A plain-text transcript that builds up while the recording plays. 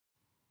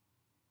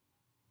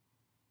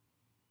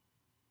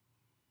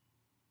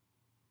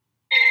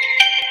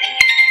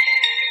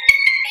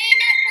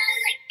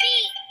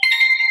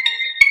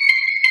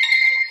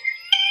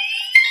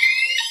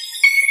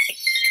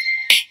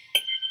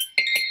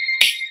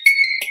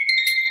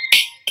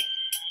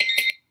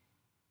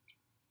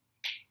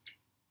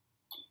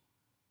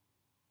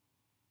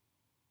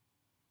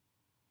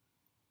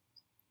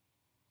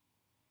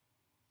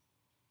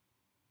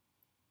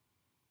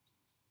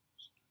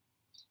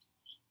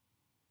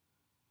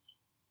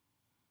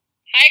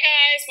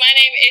guys, my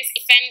name is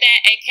Ifende,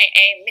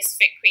 aka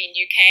Misfit Queen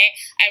UK,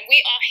 and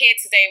we are here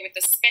today with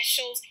the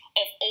specials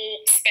of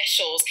all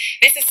specials.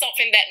 This is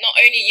something that not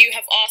only you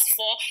have asked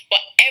for,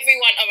 but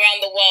everyone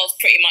around the world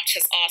pretty much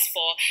has asked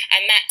for,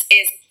 and that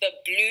is the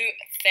Blue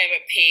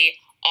Therapy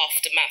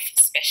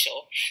Aftermath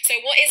special. So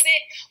what is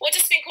it? Well,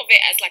 just think of it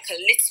as like a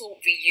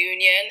little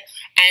reunion,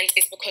 and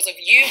it's because of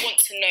you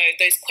want to know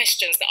those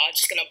questions that are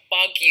just going to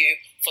bug you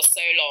for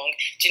so long.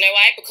 Do you know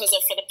why? Because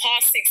for the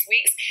past 6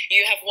 weeks,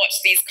 you have watched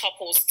these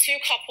two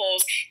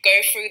couples go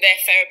through their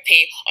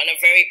therapy on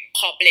a very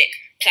public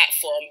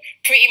platform.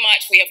 Pretty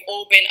much we have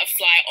all been a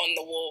fly on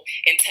the wall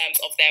in terms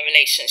of their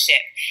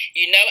relationship.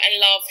 You know and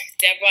love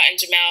Deborah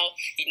and Jamel.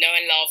 You know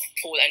and love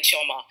Paul and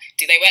Chioma.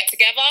 Do they work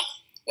together?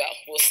 Well,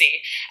 we'll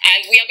see.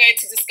 And we are going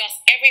to discuss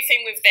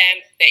everything with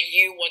them that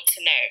you want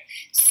to know.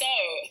 So,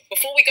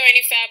 before we go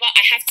any further,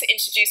 I have to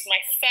introduce my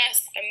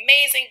first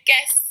amazing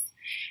guest.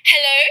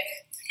 Hello,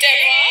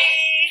 Deborah.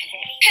 Hey.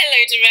 Hello,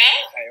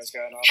 Jamel. Hey, what's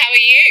going on? How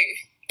are you?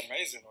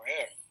 Amazing, we're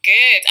here.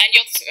 Good. And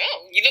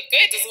you look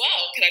good as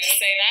well. Can I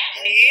just say that?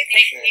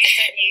 Thank you.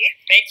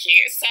 Thank you.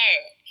 So,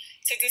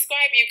 to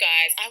describe you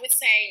guys, I would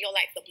say you're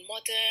like the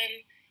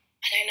modern,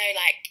 I don't know,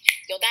 like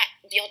you're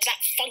that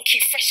funky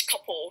fresh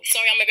couple.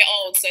 Sorry, I'm a bit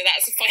old, so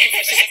that's funky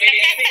fresh isn't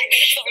really a thing.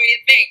 It's not really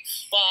a thing.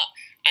 But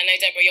I know,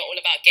 Deborah, you're all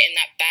about getting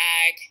that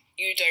bag.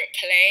 You don't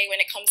play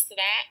when it comes to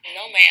that.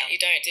 No, ma'am. You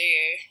don't, do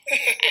you?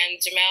 And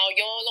Jamel,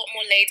 you're a lot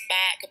more laid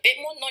back, a bit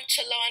more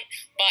nonchalant,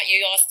 but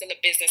you are still a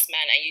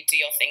businessman and you do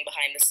your thing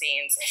behind the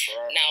scenes. That's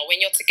right. Now,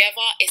 when you're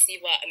together, it's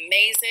either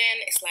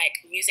amazing, it's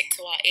like music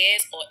to our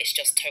ears, or it's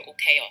just total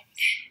chaos.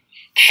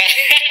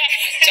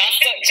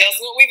 just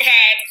what we've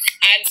heard.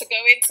 And to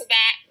go into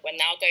that, we're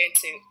now going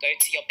to go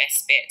to your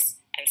best bits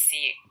and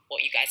see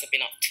what you guys have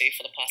been up to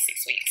for the past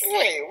 6 weeks.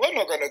 Wait, we're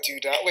not going to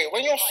do that. Wait,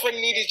 when your friend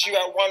needed you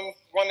at 1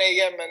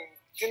 a.m. and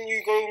didn't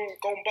you go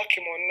and buck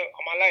him on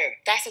am I lying?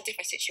 That's a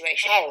different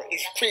situation. How?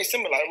 It's pretty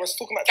similar. I was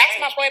talking about... That's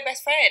my boy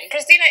best friend.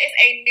 Christina is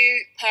a new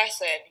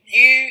person.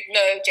 You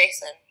know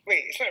Jason.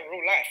 Wait, it's not in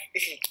real life.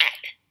 It's an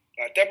app.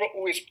 Like, Deborah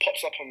always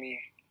pops up on me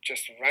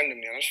just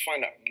randomly, and I just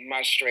find that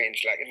mad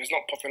strange. Like, if it's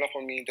not popping up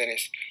on me, then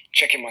it's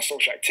checking my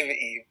social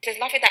activity. There's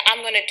nothing that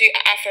I'm going to do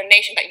at Afro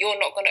Nation that you're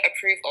not going to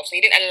approve of, so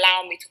you didn't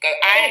allow me to go.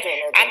 Hold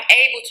on. I'm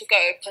able to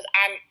go because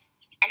I'm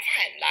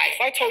fine. Like,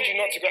 if I told you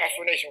not to go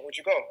Afro Nation, would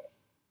you go?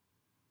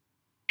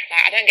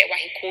 Like, I don't get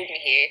why he called me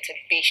here to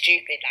be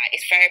stupid. Like,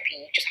 it's therapy.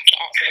 You just have to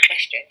answer the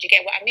question. Do you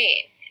get what I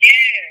mean?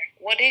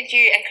 Yeah. What did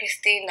you and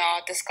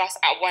Christina discuss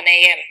at 1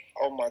 a.m?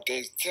 Oh my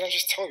days. Did I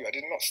just tell you? I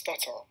did not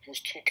stutter. I was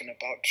talking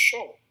about the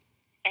show.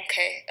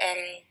 Okay,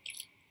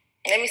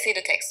 let me see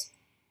the text.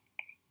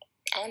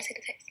 I want to see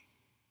the text.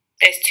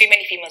 There's too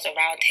many females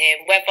around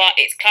him, whether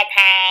it's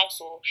Clubhouse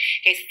or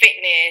his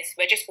fitness,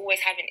 we're just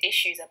always having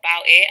issues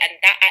about it, and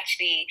that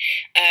actually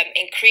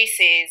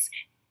increases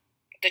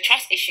the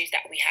trust issues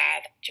that we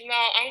have.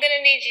 Jamal, I'm going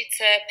to need you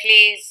to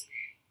please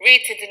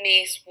read to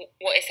Denise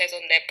what it says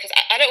on there, because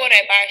I don't want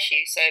to embarrass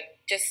you, so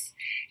just,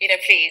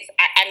 please,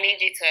 I need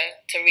you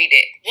to read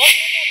it. What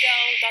normal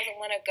girl doesn't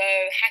want to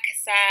go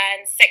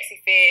Hakkasan, Sexy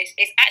Fish?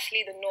 It's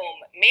actually the norm.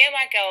 Me and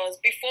my girls,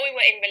 before we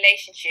were in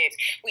relationships,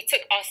 we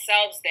took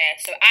ourselves there,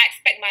 so I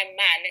expect my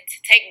man to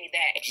take me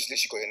there. Just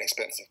literally got an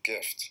expensive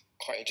gift.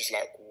 Can't you just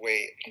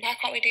wait? Why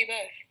can't we do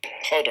both?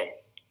 Hold on,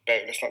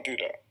 babe, let's not do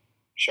that.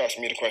 She asked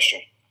me the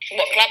question.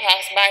 What,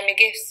 Clubhouse buying me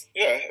gifts?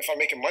 Yeah, if I'm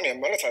making money and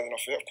monetizing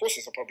off it, of course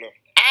it's a problem.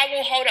 I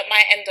will hold up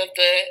my end of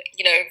the,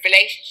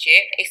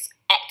 relationship. It's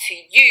up to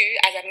you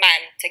as a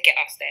man to get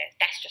us there.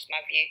 That's just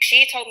my view.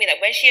 She told me that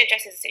when she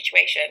addresses the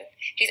situation,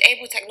 she's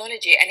able to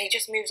acknowledge it and he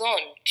just moves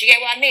on. Do you get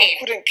what I mean?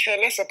 I couldn't care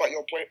less about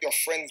your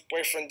friend's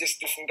boyfriend, this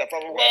and that,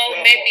 blah, blah, blah.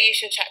 Well, maybe you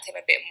should chat to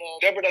him a bit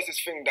more. Deborah does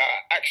this thing that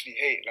I actually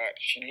hate. Like,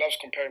 she loves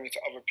comparing me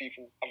to other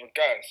people, other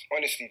guys.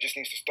 Honestly, just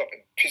needs to stop.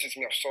 It pisses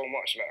me off so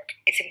much,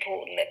 It's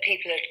important that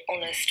people are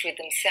honest with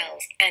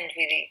themselves and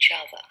with each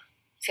other.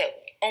 So,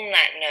 on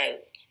that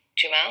note,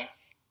 Jamal,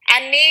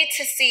 I need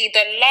to see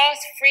the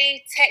last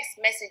 3 text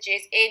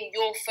messages in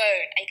your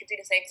phone. And you can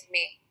do the same to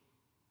me.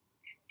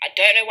 I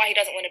don't know why he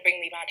doesn't want to bring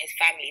me around his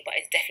family, but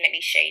it's definitely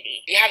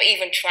shady. You haven't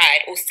even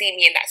tried or seen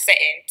me in that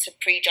setting to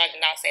prejudge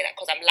and now say that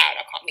because I'm loud,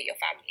 I can't meet your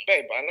family.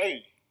 Babe, I know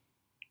you.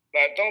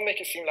 Like, don't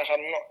make it seem like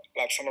I'm not,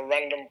 like, some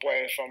random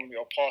boy from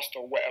your past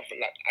or whatever.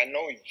 Like, I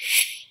know you.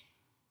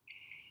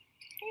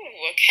 Ooh,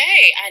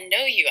 okay, I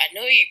know you,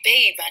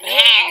 babe, I know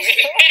you.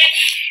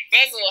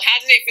 First of all, how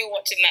did it feel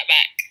watching that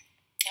back?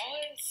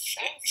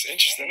 It's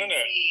interesting, isn't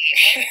it?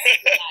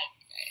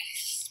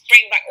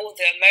 Bring back all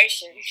the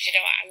emotions, you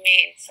know what I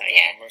mean? So,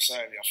 yeah. Most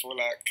certainly. I feel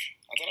like,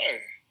 I don't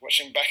know,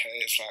 watching back at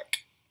it, it's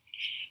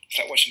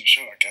like watching the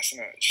show, I guess,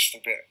 isn't it? Just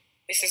a bit.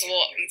 This is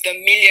what the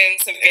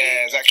millions have been.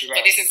 Yeah, exactly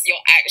right. But this is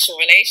your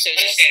actual relationship.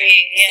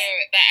 Honestly, yeah.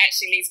 So that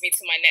actually leads me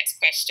to my next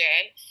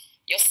question.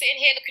 You're sitting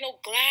here looking all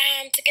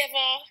glam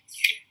together,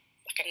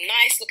 like a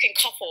nice looking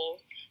couple.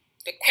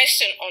 The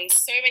question on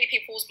so many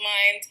people's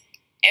mind,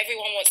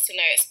 everyone wants to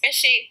know,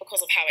 especially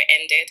because of how it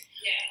ended.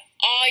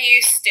 Yeah. Are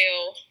you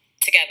still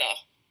together?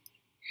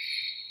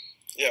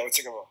 Yeah, we're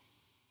together.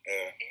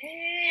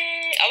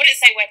 Yeah. I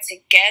wouldn't say we're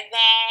together.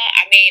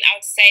 I mean,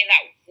 I would say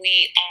that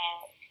we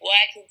are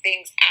working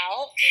things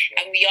out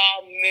and we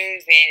are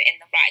moving in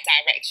the right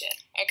direction.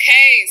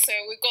 Okay, so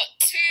we've got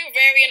two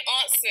varying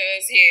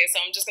answers here,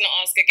 so I'm just going to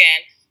ask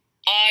again.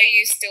 Are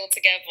you still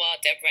together,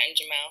 Deborah and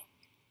Jamel?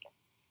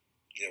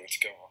 Yeah, we're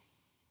together.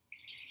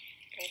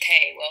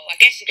 Okay, well, I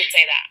guess you could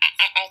say that.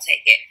 I'll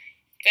take it.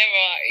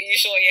 Deborah, are you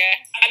sure,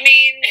 yeah? I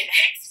mean,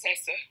 so.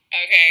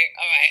 Okay,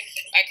 all right.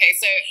 Okay,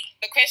 so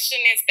the question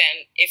is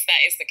then, if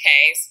that is the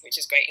case, which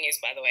is great news,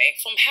 by the way,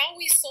 from how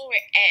we saw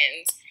it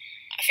end,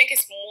 I think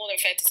it's more than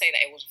fair to say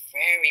that it was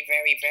very,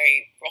 very,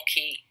 very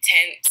rocky,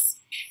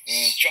 tense,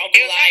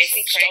 struggle life,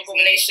 struggle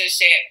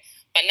relationship.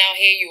 But now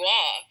here you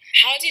are.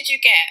 How did you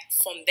get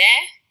from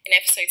there in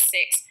episode 6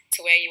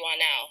 to where you are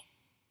now?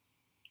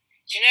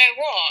 Do you know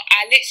what?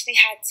 I literally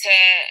had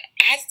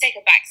to take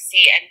a back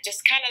seat and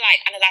just kind of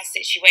like analyze the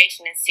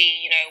situation and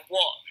see, you know,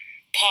 what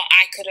part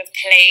I could have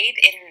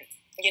played in,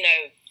 you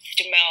know,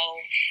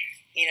 Jamel,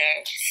 you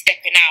know,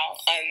 stepping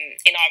out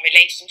in our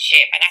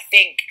relationship. And I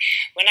think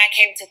when I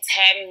came to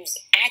terms,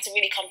 I had to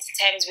really come to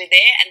terms with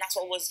it, and that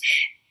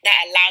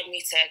allowed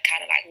me to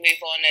kind of like move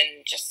on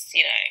and just,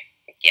 you know,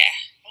 yeah.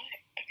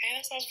 Right. Okay,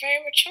 that sounds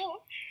very mature.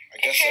 I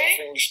guess I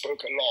think we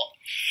spoke a lot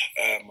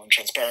on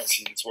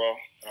transparency as well.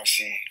 And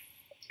obviously,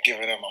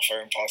 giving her my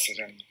phone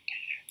password and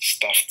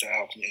stuff to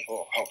help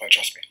her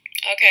trust me.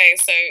 Okay,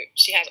 so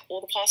she has all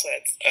the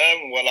passwords.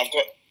 Well, I've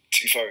got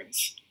 2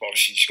 phones, but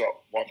obviously she's got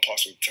 1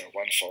 password to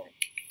 1 phone.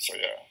 So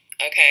yeah.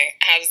 Okay,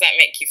 how does that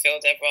make you feel,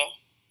 Deborah?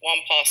 1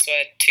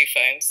 password, 2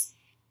 phones.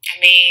 I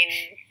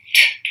mean,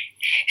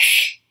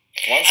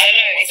 I don't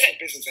know. It's a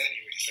business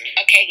anyway. So.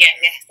 Okay, yeah.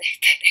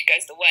 There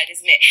goes the word,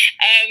 isn't it?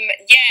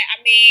 Yeah. I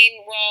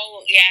mean,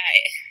 well, yeah.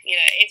 You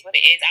know, it is what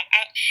it is.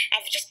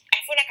 I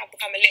feel like I've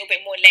become a little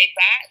bit more laid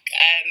back.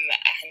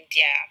 And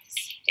yeah,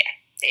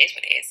 it is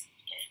what it is.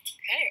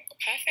 Okay,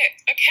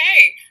 perfect.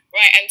 Okay,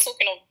 right. And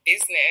talking of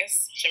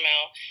business,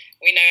 Jamel,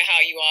 we know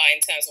how you are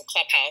in terms of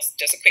Clubhouse.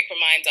 Just a quick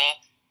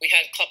reminder. We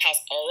heard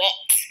Clubhouse a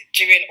lot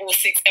during all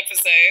 6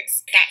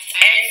 episodes. That's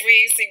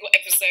every single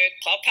episode.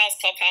 Clubhouse.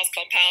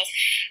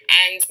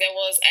 And there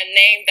was a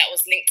name that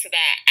was linked to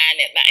that, and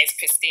that is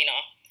Christina.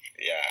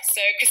 Yeah. So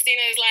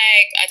Christina is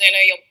like, I don't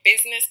know, your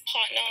business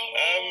partner?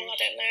 I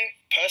don't know.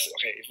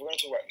 Okay, if we're going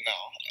to talk about it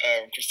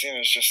now,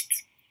 Christina is just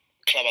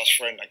Clubhouse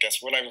friend, I guess.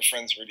 We're not even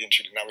friends really and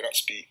truly now. We don't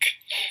speak.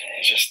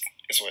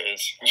 It's what it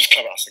is. We're just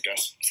Clubhouse, I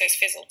guess. So it's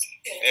fizzled?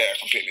 Yeah,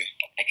 completely.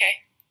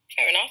 Okay.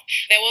 Fair enough.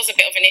 There was a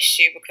bit of an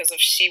issue because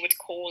she would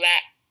call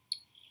at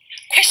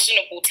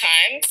questionable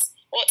times.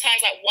 What times?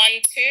 Like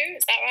 1, 2?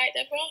 Is that right,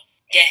 Deborah?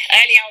 Yeah,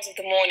 early hours of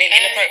the morning,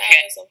 inappropriate. Early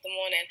hours of the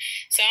morning.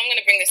 So I'm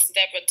going to bring this to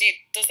Deborah.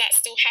 Does that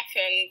still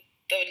happen?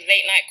 The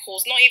late night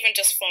calls, not even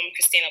just from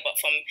Christina, but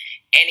from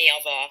any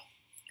other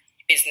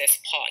business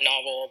partner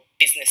or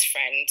business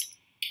friend?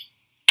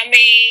 I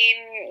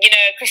mean, you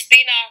know,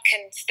 Christina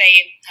can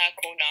stay in her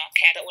corner.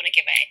 Okay, I don't want to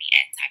give her any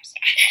airtime, so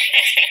I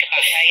don't speak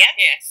about her. Yeah.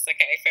 Yes.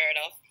 Okay. Fair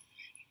enough.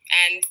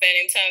 And then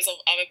in terms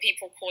of other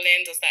people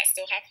calling, does that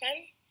still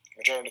happen?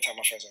 Majority of the time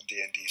my friends on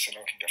D&D, so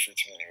no one can get through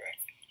to me anyway.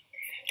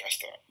 That's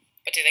that.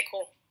 But do they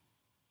call?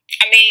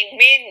 I mean,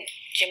 me and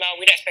Jamel,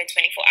 we don't spend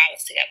 24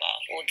 hours together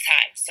all the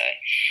time. So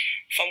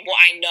from what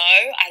I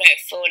know, I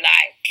don't feel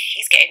like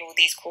he's getting all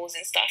these calls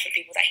and stuff from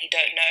people that he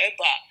don't know.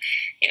 But,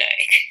 you know,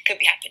 it could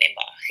be happening,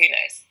 but who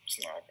knows?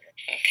 It's not happening.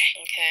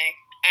 Okay.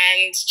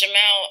 And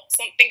Jamel,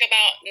 something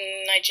about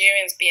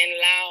Nigerians being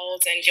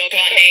loud, and you're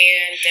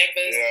Ghanaian,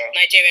 Deborah's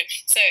Nigerian.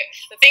 So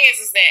the thing is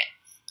that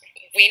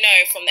we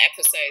know from the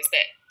episodes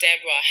that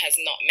Deborah has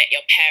not met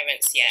your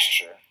parents yet. That's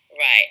true.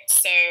 Right.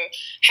 So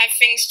have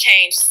things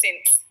changed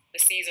since the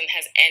season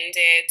has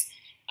ended?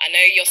 I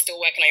know you're still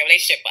working on your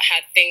relationship, but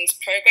have things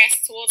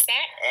progressed towards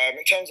that?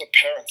 In terms of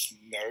parents,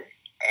 no.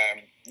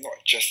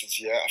 Not just as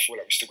yet. I feel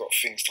like we still got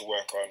things to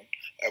work on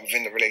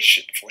within the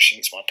relationship before she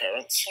meets my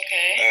parents.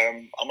 Okay.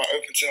 Am I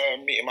open to her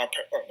meeting my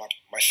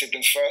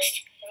siblings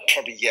first?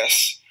 Probably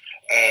yes.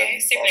 Okay,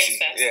 siblings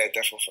first. Yeah,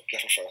 definitely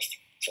first.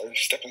 So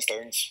stepping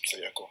stones. So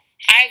yeah, cool.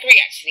 I agree,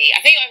 actually.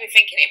 I think I'm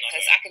overthinking it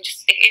because I can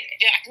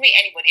meet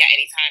anybody at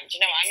any time. Do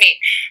you know what I mean?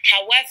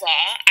 However,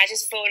 I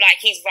just feel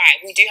like he's right.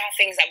 We do have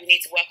things that we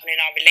need to work on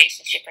in our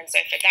relationship, and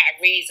so for that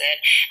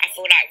reason, I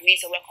feel like we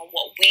need to work on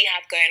what we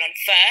have going on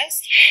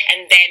first,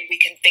 and then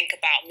we can think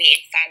about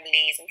meeting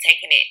families and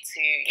taking it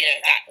to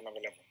that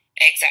another level.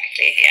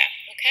 Exactly. Yeah.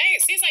 Okay,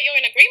 it seems like you're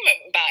in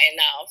agreement about it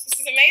now. This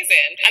is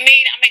amazing. I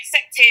mean, I'm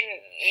accepting,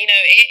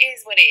 it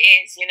is what it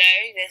is,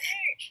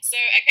 So,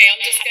 okay, I'm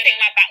just going to pick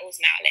my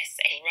battles now, let's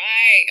say.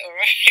 Right, all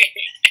right.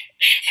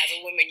 As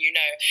a woman, you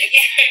know.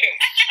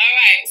 All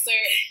right, so,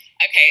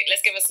 okay,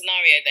 let's give a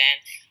scenario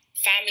then.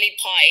 Family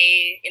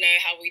party,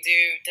 how we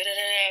do,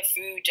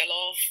 food,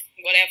 jollof,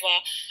 whatever.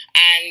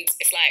 And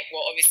it's like,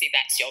 well, obviously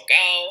that's your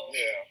girl.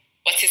 Yeah.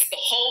 But it's the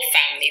whole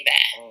family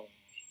there.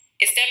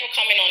 Is Deborah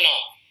coming or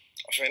not?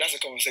 I think that's a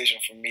conversation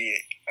for me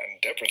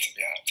and Deborah to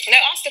be had. No,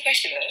 ask the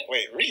question though.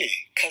 Wait, really?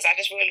 Because I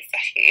just really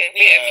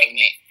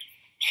overthinking it.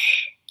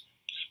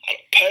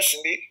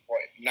 Personally,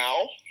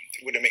 now,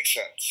 wouldn't make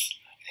sense.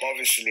 But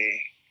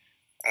obviously,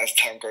 as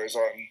time goes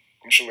on,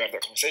 I'm sure we have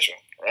that conversation,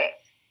 right?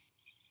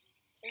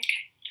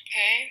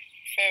 Okay,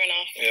 fair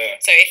enough. Yeah.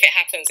 So if it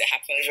happens, it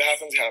happens. If it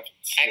happens, it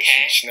happens. Okay.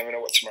 You just never know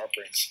what tomorrow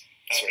brings.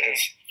 That's what it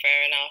is.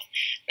 Fair enough.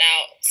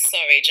 Now,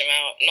 sorry,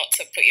 Jamal, not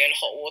to put you in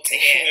hot water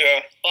here,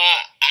 Yeah.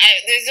 but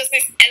there's just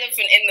this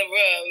elephant in the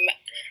room,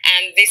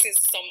 and this is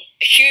some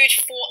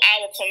huge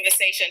 4-hour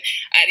conversation.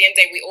 At the end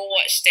of the day, we all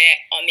watched it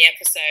on the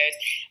episode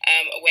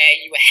where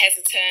you were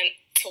hesitant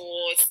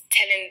towards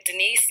telling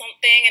Denise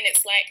something, and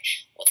it's like,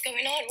 what's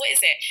going on? What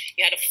is it?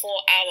 You had a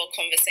 4-hour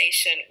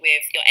conversation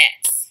with your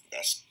ex.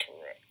 That's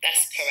correct.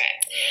 That's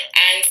correct. Yeah.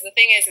 And the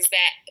thing is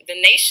that the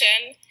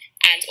nation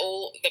and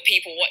all the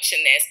people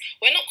watching this,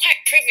 we're not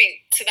quite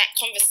privy to that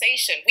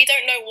conversation. We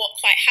don't know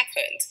what quite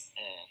happened.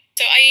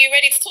 So are you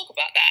ready to talk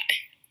about that?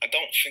 I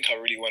don't think I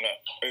really want to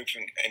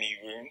open any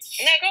wounds.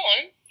 No, go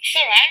on. It's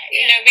all right.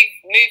 You know, we've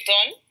moved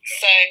on,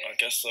 so... I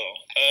guess so.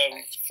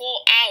 4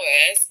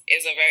 hours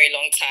is a very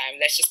long time.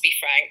 Let's just be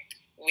frank.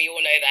 We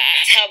all know that.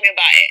 Tell me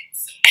about it.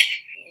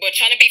 We're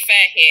trying to be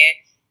fair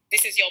here.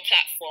 This is your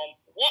platform.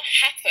 What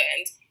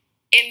happened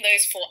in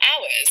those 4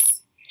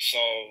 hours?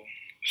 So,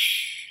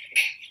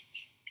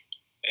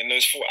 in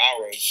those 4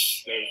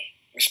 hours,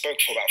 we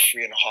spoke for about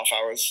 3.5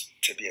 hours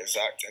to be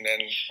exact, and then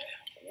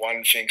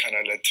one thing kind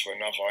of led to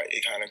another.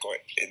 It kind of got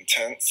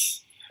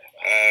intense.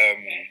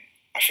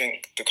 I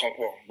think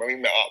when we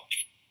met up,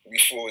 we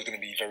thought it was going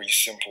to be very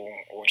simple,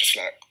 or just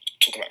like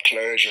talking about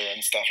closure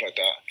and stuff like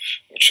that,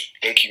 which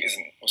low-key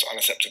was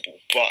unacceptable.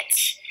 But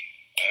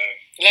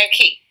Low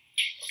key.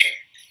 okay,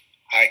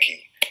 high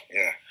key,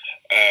 yeah,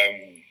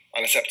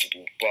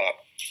 unacceptable. But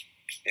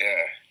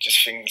yeah,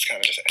 just things kind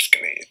of just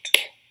escalated.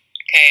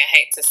 Okay, I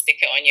hate to stick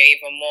it on you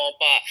even more,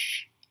 but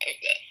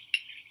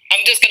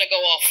I'm just going to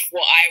go off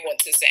what I want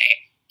to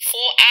say. 4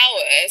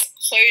 hours,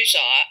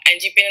 closure, and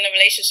you've been in a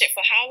relationship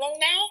for how long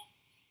now?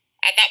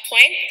 At that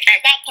point? At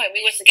that point,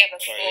 we were together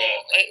for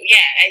a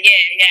year.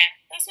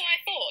 That's what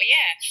I thought,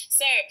 yeah.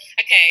 So,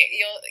 okay,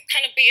 you're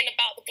kind of beating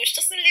about the bush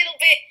just a little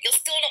bit. You're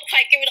still not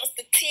quite giving us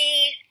the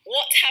tea.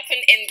 What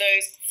happened in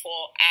those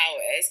 4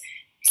 hours?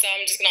 So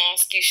I'm just going to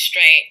ask you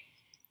straight.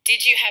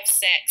 Did you have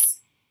sex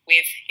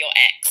with your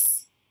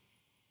ex?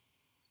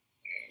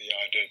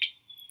 Yeah, I did.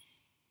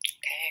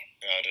 Okay.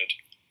 Yeah, I did.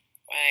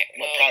 Right. I'm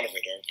not proud of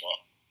it though, but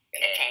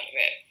you're not proud of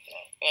it.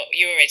 Well,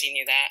 you already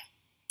knew that.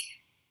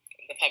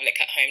 The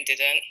public at home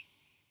didn't.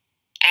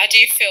 How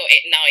do you feel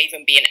it now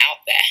even being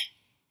out there?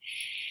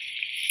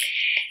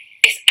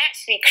 It's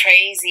actually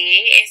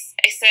crazy. It's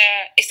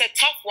a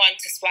tough one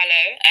to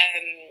swallow.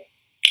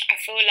 I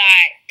feel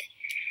like,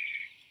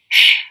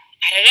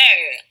 I don't know.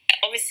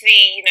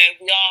 Obviously, you know,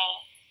 we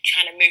are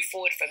trying to move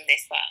forward from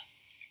this, but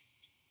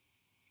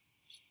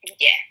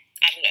yeah,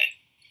 I don't know.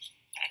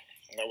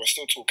 No, we're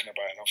still talking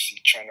about it, and obviously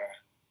trying to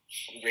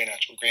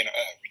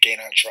regain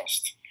our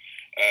trust.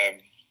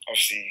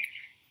 Obviously,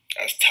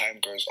 as time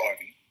goes on,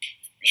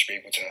 we should be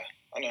able to,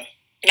 I don't know.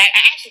 Like,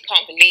 I actually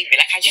can't believe it.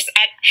 Like, I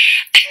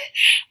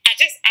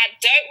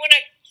don't want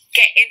to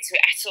get into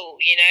it at all,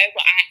 you know,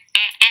 but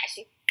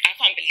I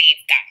can't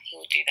believe that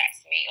he'll do that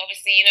to me.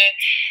 Obviously, you know.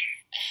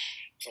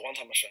 It's a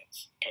one-time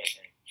offence,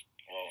 personally.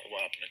 Well, it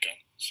won't happen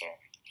again, so.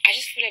 I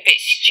just feel a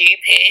bit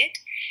stupid,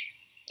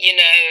 you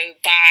know,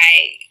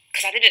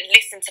 because I didn't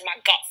listen to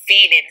my gut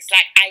feelings.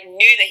 Like, I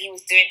knew that he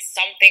was doing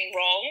something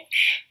wrong,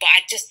 but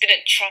I just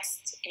didn't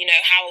trust, you know,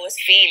 how I was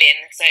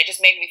feeling. So it just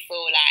made me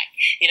feel like,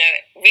 you know,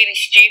 really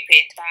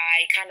stupid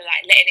by kind of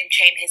like letting him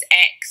train his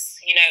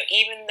ex, you know,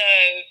 even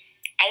though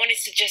I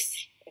wanted to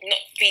just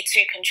not be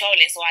too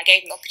controlling. So I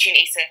gave him the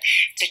opportunity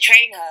to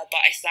train her,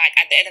 but it's like,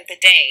 at the end of the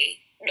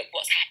day, look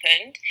what's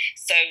happened.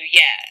 So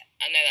yeah,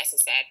 I know that's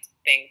a sad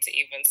thing to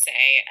even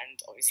say, and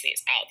obviously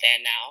it's out there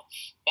now.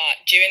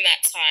 But during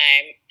that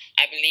time,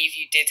 I believe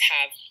you did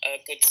have a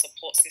good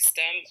support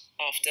system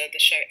after the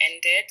show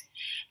ended.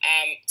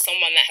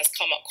 Someone that has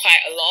come up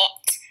quite a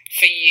lot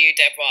for you,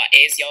 Deborah,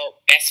 is your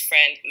best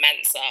friend,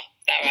 Mansa.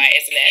 That right,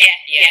 isn't it?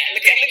 Yeah.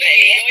 Look at you.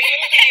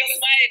 You're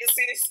smiling as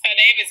soon as her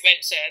name is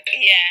mentioned.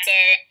 Yeah. So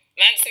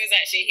Mansa is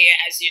actually here,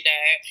 as you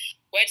know.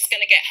 We're just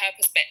going to get her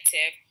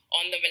perspective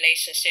on the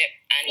relationship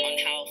and on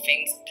how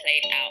things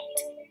played out.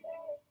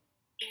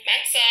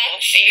 Mansa, are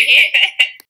you here?